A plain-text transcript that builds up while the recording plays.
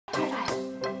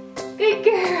Good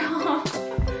girl.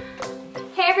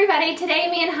 Hey everybody, today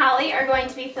me and Holly are going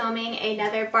to be filming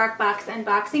another Barkbox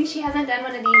unboxing. She hasn't done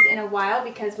one of these in a while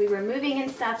because we were moving and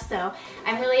stuff, so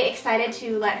I'm really excited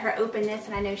to let her open this,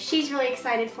 and I know she's really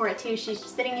excited for it too. She's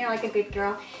just sitting here like a good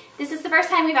girl. This is the first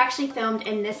time we've actually filmed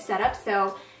in this setup,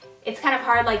 so it's kind of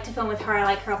hard to film with her. I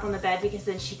like her up on the bed because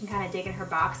then she can kind of dig in her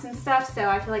box and stuff, so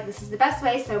I feel like this is the best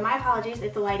way, so my apologies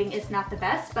if the lighting is not the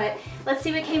best, but let's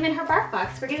see what came in her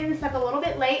Barkbox. We're getting this up a little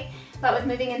bit late, but with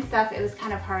moving and stuff, it was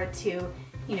kind of hard to,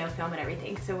 you know, film and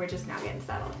everything, so we're just now getting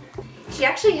settled. She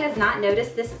actually has not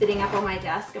noticed this sitting up on my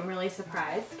desk. I'm really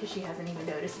surprised because she hasn't even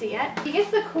noticed it yet. She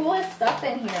gets the coolest stuff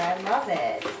in here. I love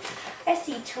it. I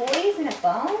see toys and a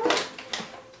bone.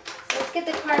 So let's get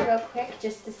the card real quick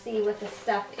just to see what the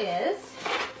stuff is.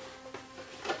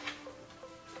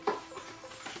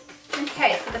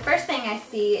 Okay, so the first thing I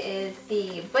see is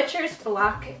the Butcher's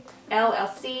Block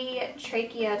LLC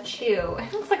Trachea Chew.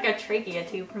 It looks like a trachea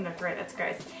tube from the throat. That's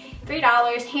gross.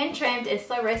 $3, hand trimmed and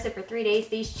slow roasted for 3 days.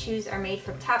 These chews are made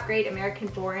from top grade American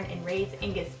born and raised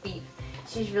Angus beef.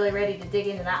 She's really ready to dig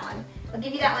into that one. I'll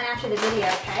give you that one after the video,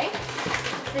 okay?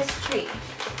 This treat.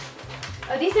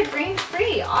 Oh, these are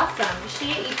grain-free. Awesome.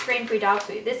 She eats grain-free dog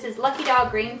food. This is Lucky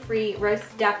Dog grain-free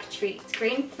roast duck treats.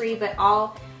 Grain-free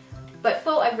but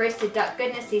full of roasted duck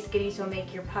goodness. These goodies will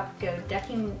make your pup go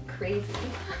ducking crazy.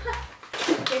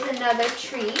 Here's another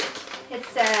treat. It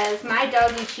says, my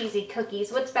doggy cheesy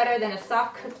cookies. What's better than a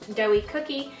soft doughy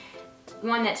cookie?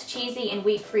 One that's cheesy and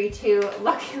wheat-free too.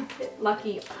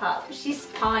 Lucky pup. She's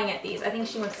pawing at these. I think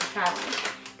she wants to try one.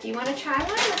 Do you want to try one?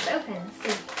 Let's open.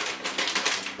 Let's see.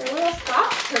 They're little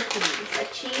soft cookies. A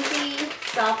cheesy,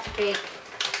 soft baked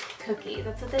cookie.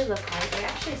 That's what they look like. They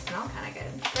actually smell kind of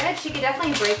good. Good. She could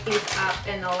definitely break these up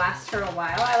and they'll last her a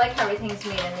while. I like how everything's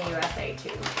made in the USA too.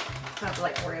 Don't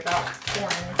have to worry about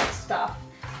foreign stuff.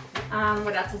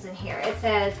 What else is in here? It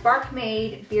says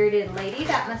Bark-made bearded lady.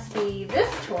 That must be this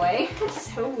toy.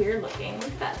 It's so weird looking. Look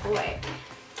at that toy.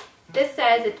 This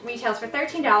says it retails for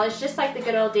 $13. Just like the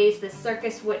good old days, this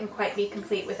circus wouldn't quite be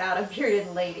complete without a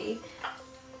bearded lady.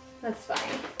 That's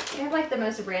funny. They have the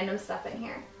most random stuff in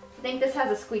here. I think this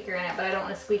has a squeaker in it, but I don't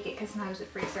want to squeak it because sometimes it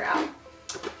freaks her out.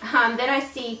 Then I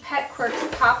see Pet Quirks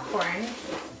popcorn.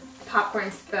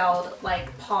 Popcorn spelled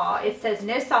like paw. It says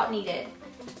no salt needed.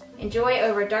 Enjoy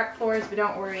over dark floors, but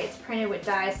don't worry, it's printed with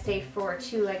dyes safe for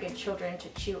two-legged children to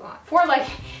chew on.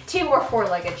 Two or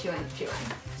four-legged children to chew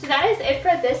on. So that is it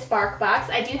for this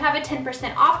Barkbox. I do have a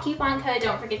 10% off coupon code.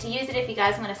 Don't forget to use it if you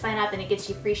guys want to sign up, and it gets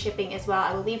you free shipping as well.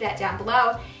 I will leave that down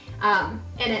below.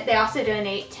 They also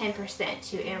donate 10%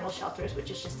 to animal shelters,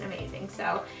 which is just amazing.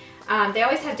 So they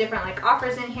always have different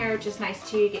offers in here, which is nice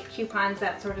too. You get coupons,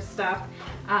 that sort of stuff.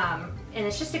 And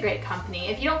it's just a great company.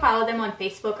 If you don't follow them on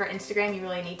Facebook or Instagram, you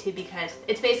really need to, because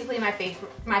it's basically my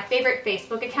favorite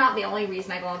Facebook account. The only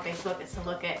reason I go on Facebook is to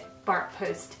look at Bark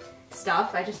post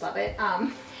stuff. I just love it.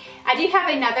 I do have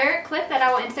another clip that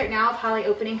I will insert now of Holly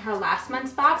opening her last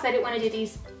month's box. I didn't want to do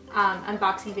these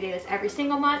unboxing videos every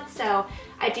single month, so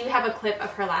I do have a clip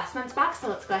of her last month's box, so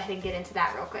let's go ahead and get into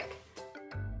that real quick.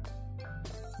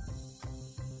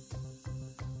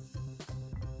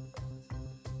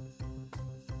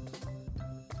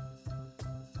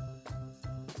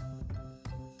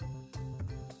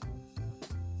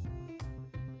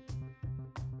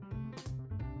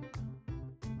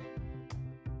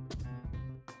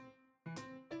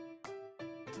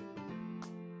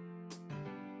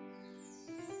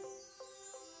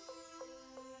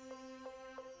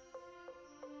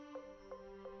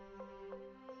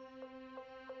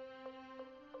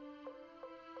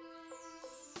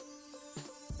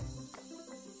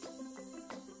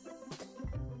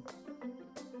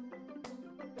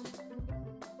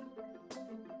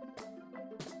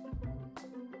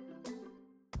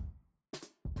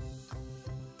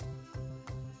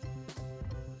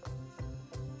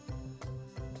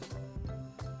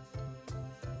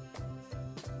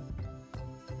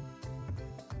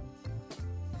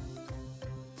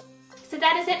 So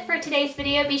that is it for today's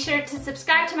video. Be sure to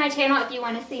subscribe to my channel if you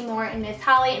want to see more in Miss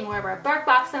Holly and more of our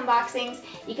Barkbox unboxings.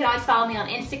 You can always follow me on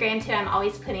Instagram too. I'm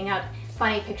always putting up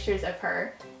funny pictures of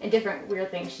her and different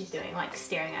weird things she's doing, like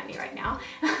staring at me right now.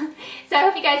 So I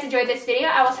hope you guys enjoyed this video.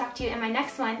 I will talk to you in my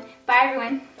next one. Bye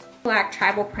everyone. Black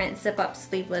tribal print zip-up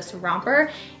sleeveless romper,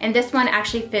 and this one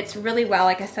actually fits really well.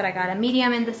 Like I said, I got a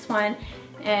medium in this one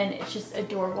and it's just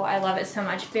adorable. I love it so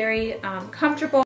much. Very comfortable.